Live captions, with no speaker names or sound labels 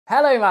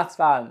Hello maths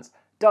fans,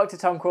 Dr.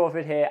 Tom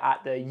Crawford here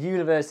at the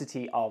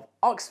University of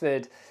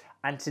Oxford,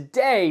 and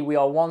today we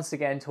are once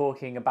again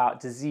talking about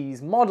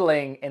disease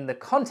modelling in the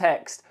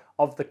context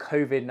of the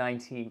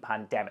COVID-19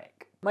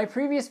 pandemic. My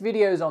previous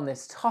videos on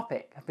this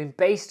topic have been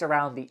based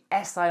around the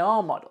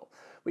SIR model,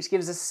 which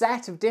gives a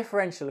set of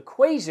differential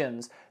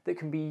equations that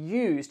can be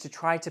used to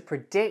try to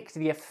predict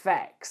the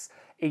effects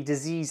a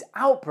disease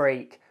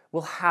outbreak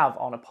will have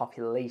on a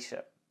population.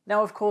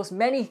 Now, of course,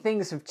 many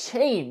things have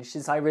changed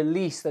since I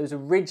released those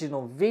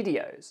original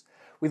videos,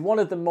 with one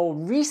of the more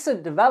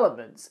recent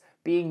developments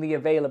being the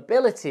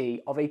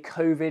availability of a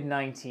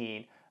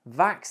COVID-19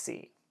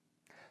 vaccine.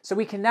 So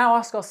we can now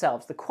ask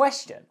ourselves the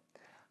question,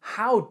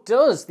 how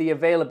does the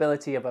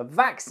availability of a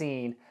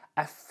vaccine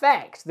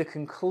affect the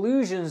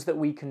conclusions that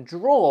we can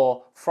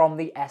draw from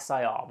the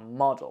SIR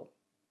model?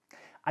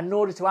 And in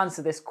order to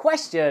answer this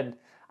question,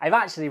 I've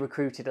actually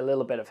recruited a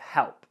little bit of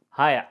help.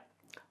 Hiya,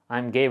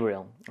 I'm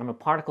Gabriel. I'm a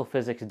particle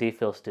physics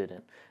DPhil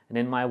student, and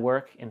in my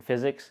work in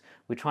physics,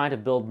 we try to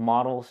build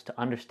models to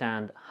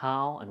understand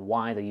how and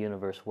why the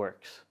universe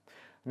works.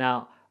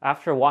 Now,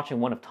 after watching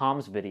one of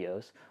Tom's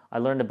videos, I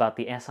learned about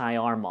the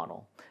SIR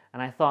model,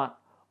 and I thought,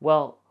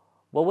 well,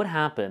 what would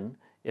happen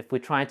if we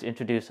tried to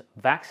introduce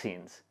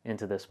vaccines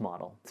into this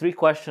model? Three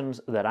questions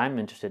that I'm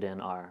interested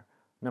in are,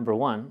 number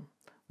one,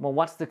 well,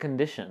 what's the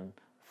condition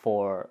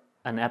for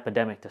an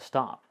epidemic to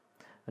stop?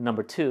 And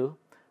number two,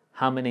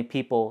 how many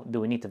people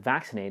do we need to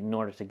vaccinate in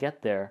order to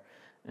get there?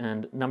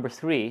 And number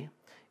three,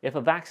 if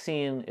a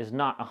vaccine is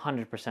not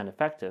 100%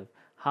 effective,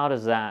 how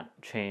does that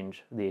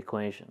change the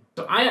equation?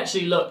 So I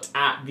actually looked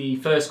at the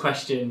first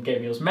question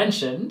Gabriel's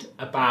mentioned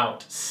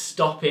about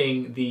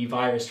stopping the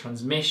virus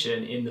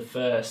transmission in the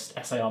first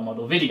SIR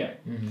model video.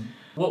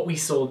 What we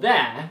saw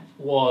there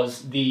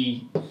was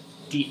the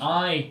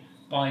di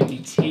by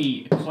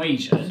dt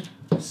equation,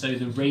 so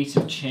the rate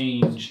of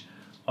change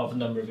of the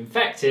number of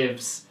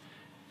infectives,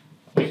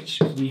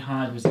 which we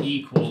had was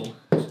equal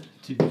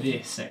to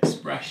this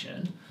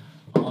expression,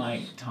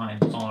 I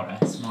times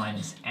rs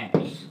minus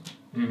a.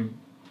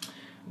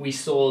 We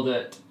saw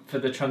that for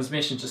the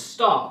transmission to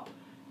stop,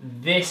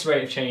 this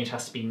rate of change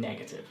has to be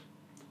negative.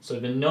 So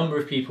the number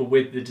of people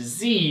with the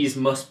disease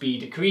must be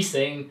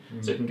decreasing,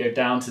 so it can go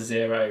down to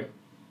zero,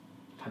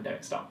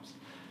 pandemic stops.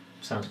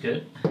 Sounds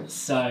good.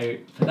 So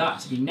for that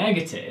to be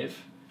negative,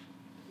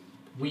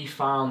 we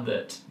found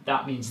that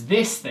that means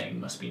this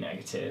thing must be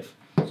negative,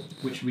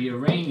 which we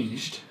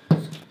arranged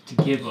to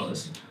give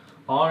us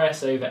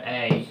rs over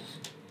a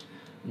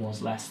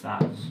was less than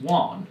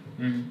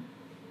 1.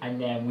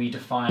 And then we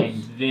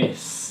defined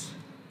this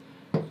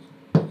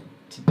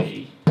to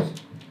be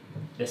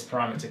this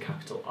parameter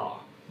capital R.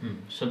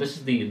 So this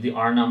is the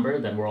R number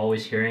that we're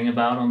always hearing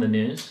about on the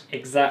news?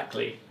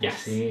 Exactly, yes. I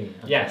see.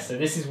 Okay. Yes, so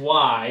this is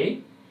why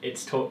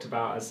it's talked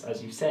about,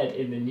 as you said,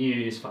 in the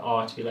news for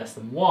R to be less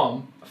than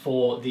 1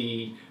 for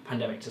the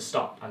pandemic to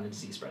stop and the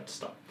disease spread to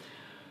stop.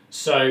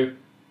 So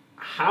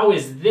how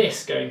is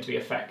this going to be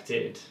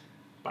affected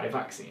by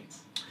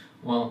vaccines?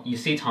 Well, you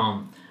see,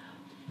 Tom,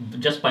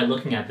 just by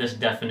looking at this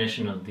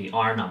definition of the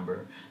R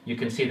number, you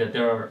can see that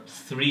there are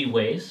 3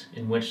 ways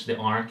in which the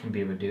R can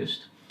be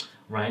reduced,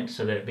 right?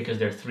 So that because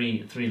there are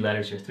three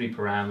letters here, 3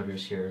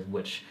 parameters here,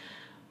 which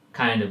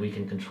kind of we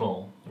can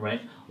control,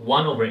 right?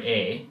 1 over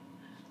A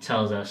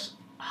tells us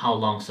how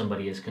long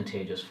somebody is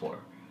contagious for.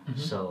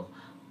 So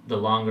the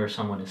longer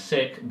someone is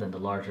sick, then the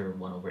larger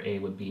 1 over A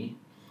would be,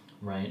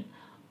 right?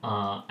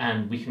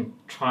 And we can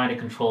try to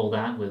control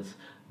that with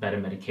better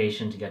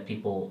medication to get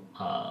people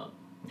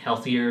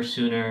healthier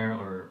sooner,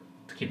 or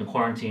to keep them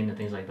quarantined and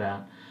things like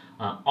that.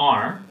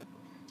 R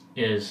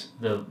is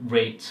the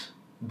rate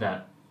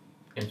that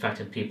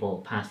infected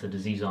people pass the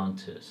disease on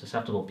to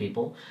susceptible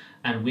people,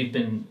 and we've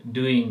been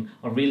doing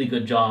a really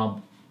good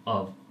job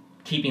of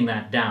keeping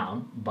that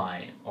down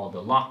by all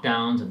the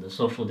lockdowns and the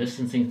social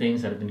distancing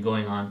things that have been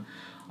going on.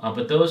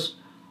 But those,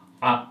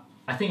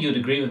 I think you would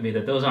agree with me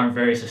that those aren't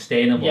very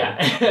sustainable.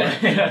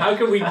 Yeah. How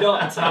can we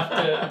not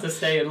have to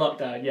stay in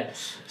lockdown?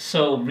 Yes.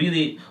 So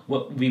really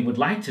what we would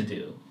like to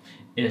do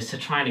is to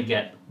try to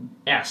get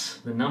S,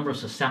 the number of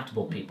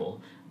susceptible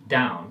people,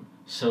 down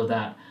so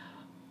that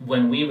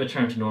when we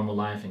return to normal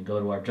life and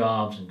go to our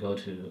jobs and go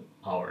to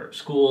our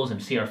schools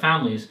and see our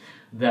families,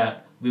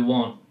 that we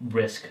won't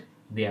risk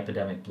the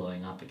epidemic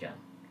blowing up again.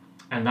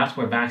 And that's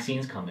where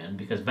vaccines come in,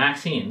 because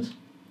vaccines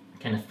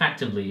can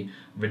effectively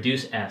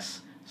reduce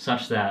S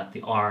such that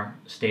the R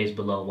stays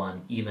below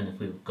 1 even if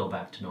we go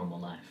back to normal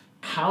life.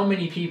 How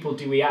many people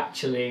do we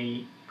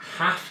actually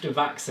have to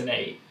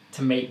vaccinate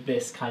to make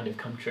this kind of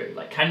come true?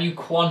 Like, can you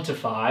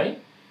quantify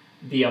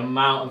the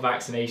amount of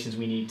vaccinations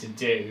we need to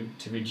do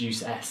to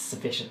reduce S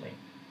sufficiently?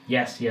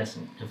 Yes,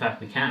 in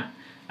fact we can.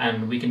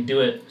 And we can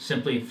do it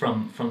simply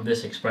from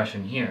this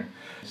expression here.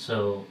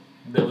 So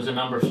there was a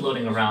number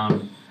floating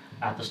around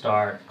at the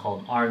start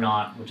called R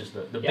naught, which is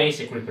the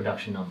basic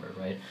reproduction number,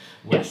 right?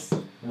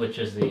 Which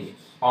is the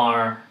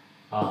R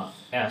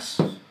S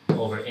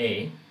over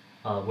A,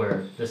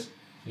 where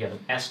you have an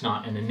S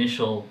naught, an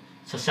initial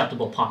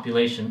susceptible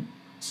population.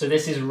 So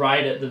this is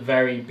right at the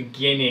very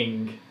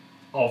beginning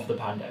of the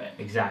pandemic.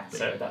 Exactly.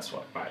 So that's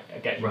what, right, I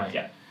get you. Right.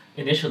 Yeah.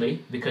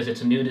 Initially, because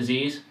it's a new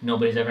disease,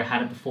 nobody's ever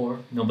had it before,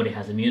 nobody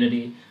has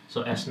immunity,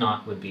 so S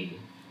naught would be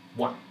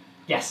 1.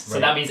 Yes, so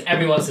Right. that means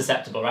everyone's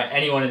susceptible, right?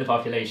 Anyone in the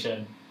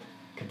population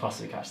could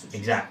possibly catch this disease.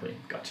 Exactly.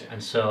 Gotcha.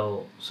 And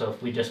so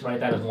if we just write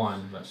that as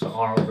 1, so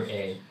R over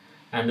A,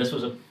 and this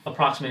was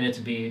approximated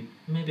to be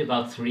maybe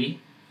about 3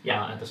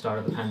 at the start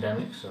of the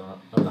pandemic, so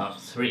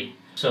about 3.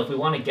 So if we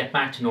want to get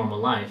back to normal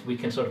life, we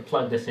can sort of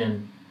plug this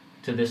in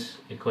to this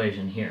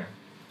equation here,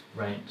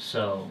 right?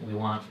 So we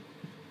want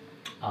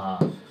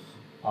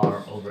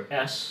R over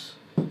S,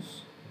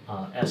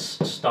 S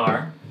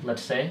star,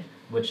 let's say,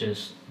 which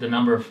is the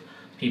number of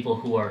people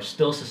who are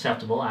still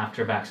susceptible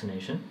after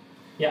vaccination.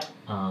 Yeah.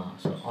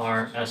 So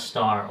R S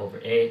star over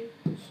A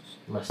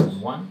less than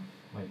 1,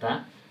 like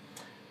that.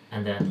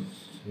 And then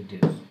we do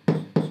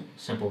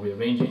simple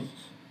rearranging,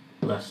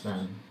 less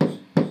than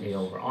A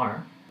over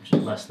R, which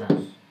is less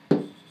than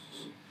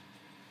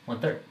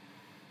 1/3.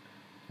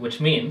 Which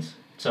means,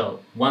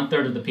 so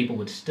 1/3 of the people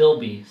would still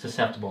be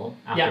susceptible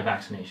after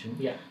vaccination,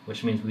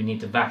 which means we need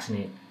to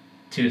vaccinate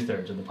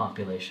 2/3 of the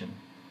population.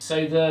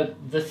 So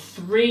the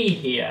 3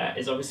 here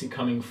is obviously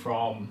coming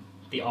from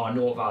the R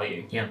naught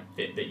value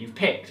that you've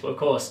picked. Well, of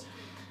course,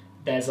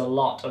 there's a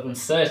lot of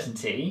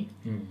uncertainty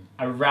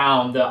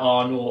around the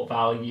R naught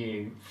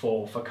value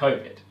for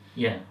COVID.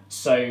 Yeah.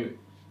 So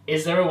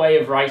is there a way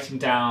of writing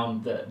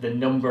down the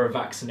number of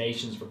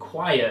vaccinations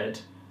required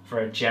for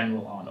a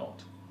general R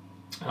naught?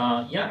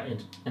 Yeah,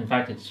 in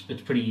fact,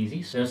 it's pretty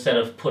easy. So instead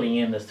of putting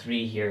in the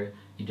 3 here,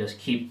 you just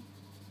keep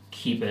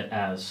it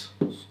as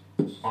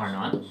R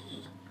naught.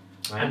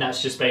 Right? And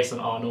that's just based on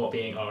R naught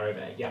being R over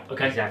A. Yeah,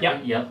 okay.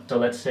 Exactly. Yep. So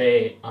let's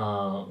say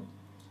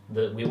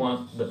we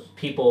want the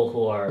people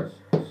who are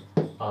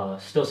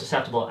still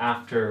susceptible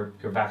after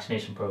your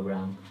vaccination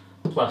program,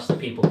 plus the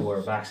people who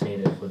are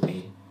vaccinated would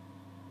be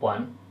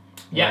 1.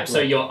 Yeah, right? so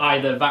you're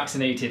either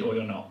vaccinated or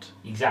you're not.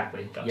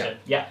 Exactly. Gotcha.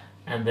 Yeah.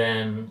 And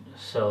then,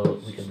 so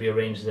we can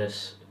rearrange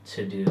this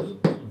to do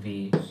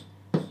V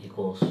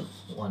equals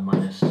 1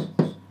 minus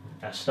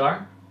S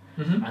star.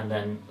 And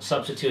then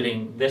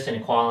substituting this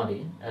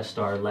inequality, S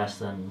star less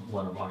than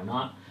 1 of R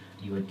naught,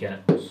 you would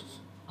get,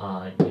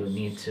 you would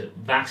need to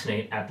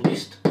vaccinate at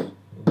least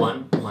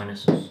 1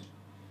 minus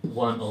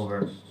 1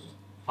 over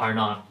R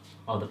naught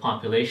of the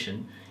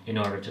population in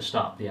order to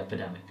stop the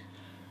epidemic.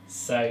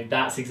 So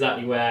that's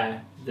exactly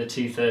where the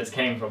 2/3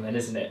 came from then,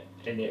 isn't it?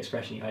 In the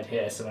expression you had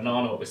here. So an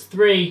R naught was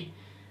 3,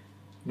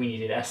 we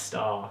needed S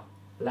star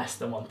less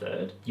than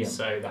 1/3. Yeah.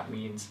 So that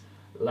means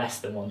less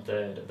than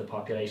 1/3 of the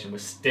population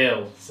was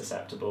still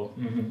susceptible,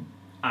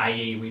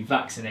 i.e. we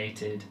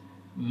vaccinated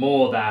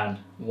more than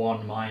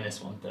 1 minus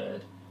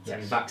 1/3. So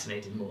we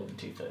vaccinated more than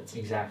 2/3.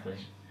 Exactly.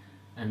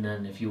 And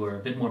then if you were a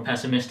bit more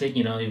pessimistic,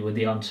 you know, with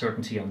the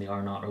uncertainty on the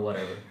R naught or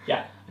whatever,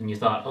 and you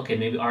thought, okay,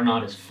 maybe R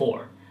naught is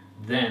 4,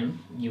 then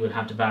you would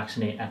have to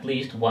vaccinate at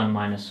least 1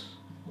 minus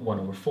 1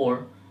 over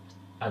 4,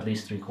 at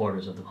least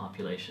 3/4 of the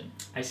population.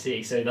 I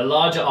see. So the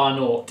larger R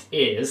naught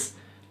is,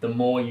 the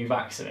more you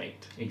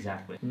vaccinate.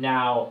 Exactly.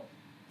 Now,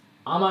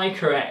 am I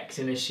correct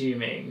in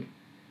assuming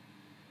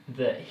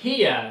that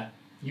here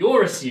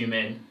you're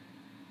assuming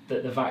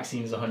that the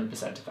vaccine is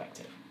 100%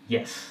 effective?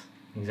 Yes,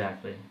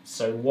 exactly.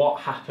 So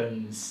what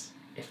happens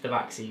if the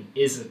vaccine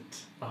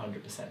isn't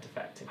 100%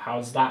 effective?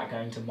 How's that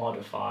going to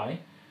modify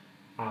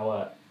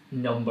our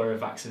number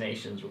of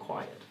vaccinations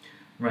required?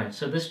 Right,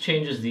 so this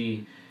changes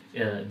the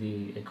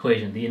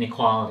equation, the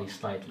inequality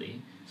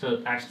slightly.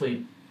 So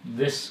actually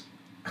this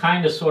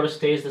kind of sort of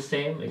stays the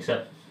same,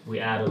 except we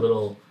add a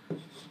little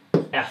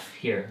F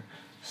here,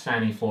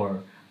 standing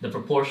for the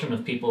proportion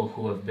of people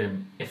who have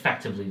been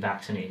effectively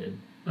vaccinated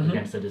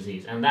against the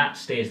disease. And that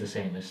stays the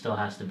same. It still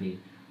has to be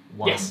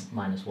 1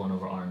 minus 1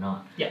 over R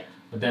naught. Yeah.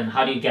 But then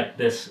how do you get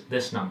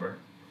this number?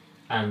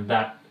 And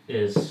that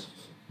is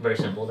very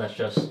simple. That's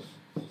just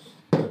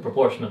the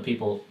proportion of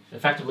people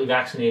effectively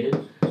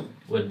vaccinated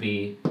would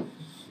be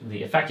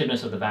the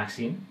effectiveness of the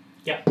vaccine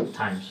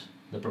times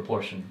the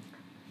proportion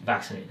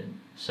vaccinated.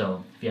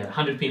 So if you had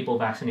 100 people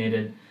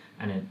vaccinated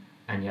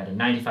and you had a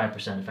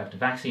 95% effective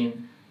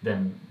vaccine,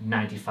 then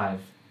 95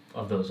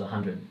 of those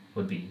 100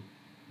 would be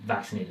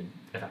vaccinated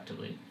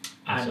effectively,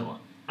 and so on.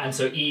 And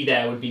so E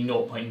there would be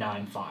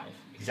 0.95.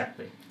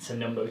 Exactly. It's a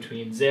number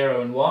between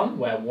 0 and 1,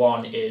 where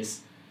 1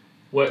 is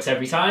works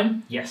every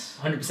time. Yes.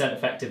 100%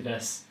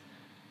 effectiveness,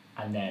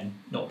 and then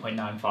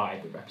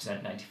 0.95 would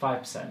represent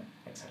 95%,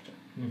 etc.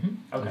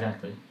 Okay.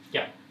 Exactly.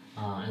 Yeah.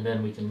 And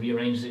then we can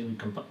rearrange it,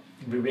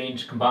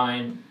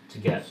 combine to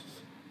get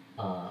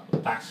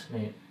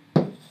vaccinate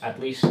at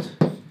least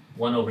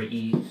 1 over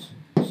E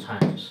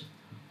times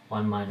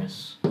 1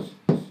 minus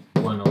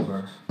 1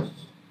 over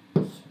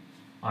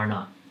R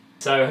naught.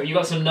 So have you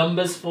got some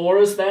numbers for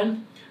us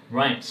then?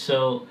 Right,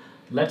 so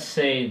let's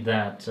say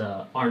that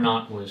R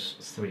naught was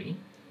 3,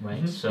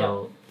 right?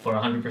 So for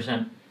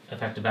 100%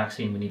 effective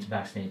vaccine, we need to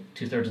vaccinate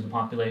 2/3 of the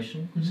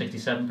population,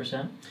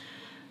 67%.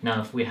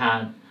 Now if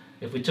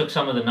we took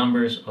some of the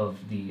numbers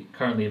of the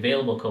currently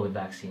available COVID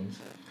vaccines,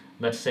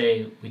 let's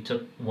say we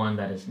took one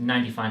that is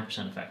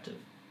 95% effective.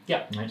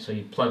 Yeah. Right. So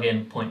you plug in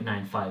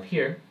 0.95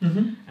 here,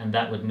 and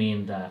that would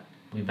mean that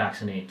we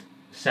vaccinate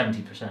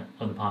 70%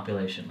 of the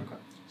population. Okay.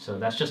 So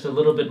that's just a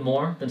little bit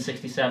more than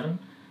 67,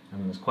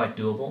 and it's quite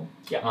doable.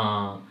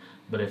 Yeah.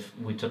 But if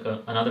we took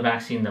another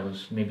vaccine that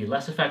was maybe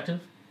less effective,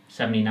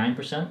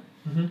 79%,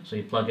 so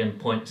you plug in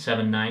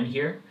 0.79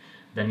 here,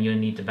 then you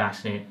need to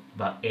vaccinate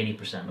about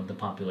 80% of the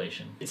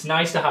population. It's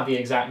nice to have the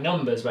exact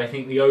numbers, but I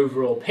think the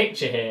overall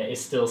picture here is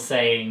still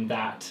saying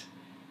that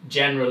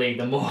generally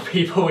the more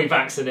people we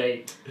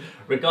vaccinate,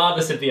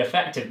 regardless of the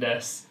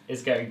effectiveness,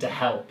 is going to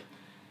help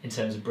in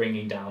terms of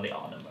bringing down the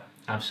R number.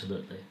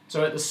 Absolutely.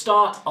 So at the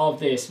start of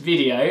this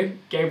video,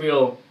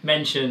 Gabriel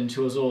mentioned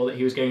to us all that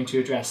he was going to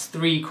address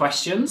 3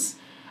 questions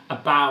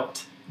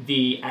about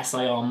the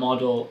SIR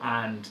model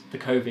and the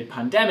COVID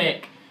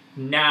pandemic,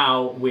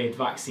 now with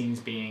vaccines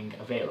being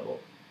available.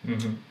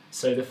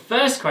 So the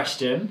first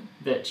question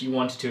that you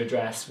wanted to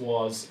address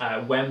was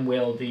when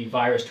will the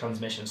virus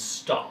transmission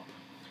stop?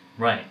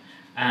 Right,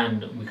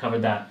 and we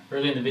covered that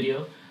early in the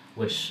video,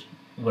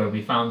 where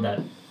we found that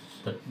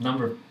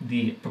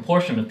the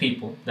proportion of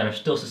people that are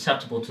still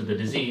susceptible to the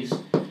disease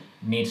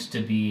needs to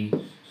be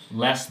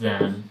less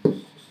than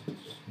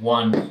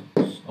 1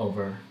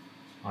 over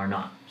R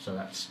naught. So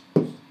that's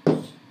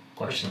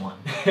question 1.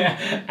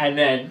 And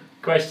then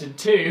question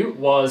 2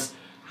 was,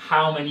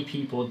 how many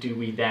people do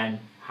we then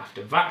have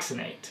to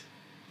vaccinate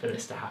for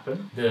this to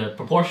happen? The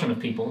proportion of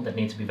people that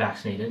need to be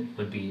vaccinated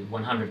would be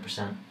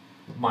 100%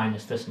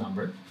 minus this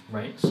number,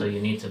 right? So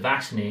you need to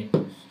vaccinate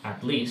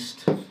at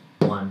least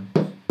 1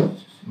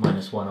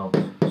 minus 1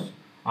 over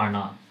R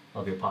naught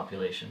of your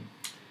population.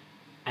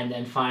 And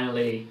then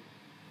finally,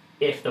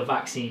 if the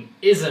vaccine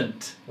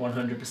isn't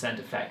 100%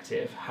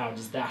 effective, how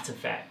does that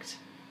affect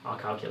our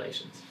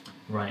calculations?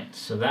 Right,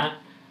 so that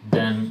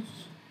then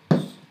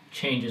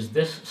changes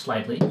this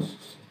slightly.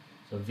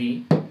 So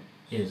V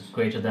is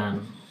greater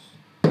than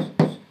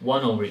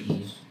 1 over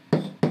E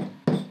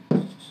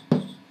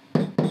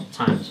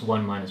times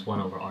 1 minus 1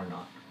 over R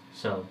naught.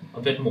 So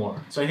a bit more.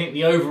 So I think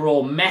the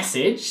overall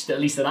message, at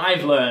least that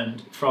I've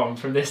learned from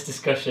this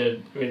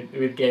discussion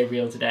with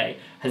Gabriel today,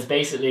 has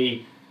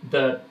basically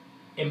the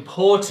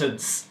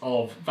importance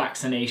of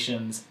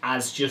vaccinations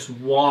as just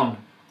one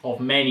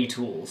of many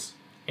tools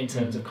in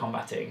terms of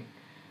combating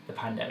the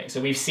pandemic.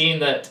 So we've seen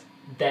that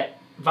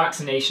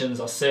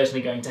vaccinations are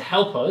certainly going to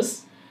help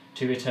us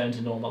to return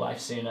to normal life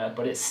sooner,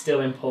 but it's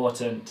still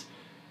important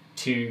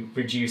to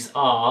reduce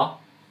R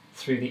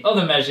through the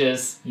other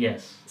measures,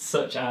 yes,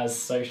 such as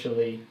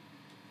socially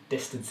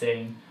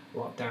distancing,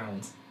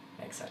 lockdowns,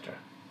 etc.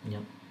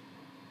 Yep.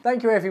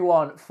 Thank you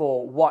everyone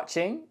for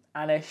watching,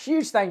 and a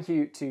huge thank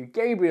you to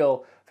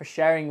Gabriel for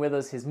sharing with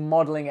us his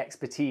modelling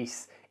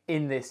expertise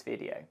in this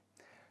video.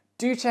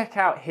 Do check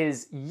out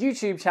his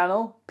YouTube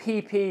channel,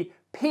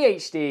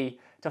 PPPhD,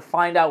 to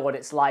find out what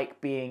it's like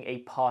being a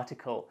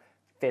particle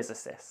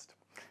physicist.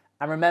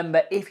 And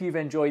remember, if you've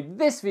enjoyed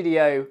this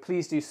video,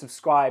 please do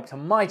subscribe to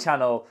my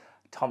channel,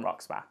 Tom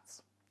Rocks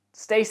Maths.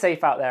 Stay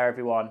safe out there,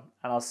 everyone,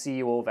 and I'll see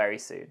you all very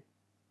soon.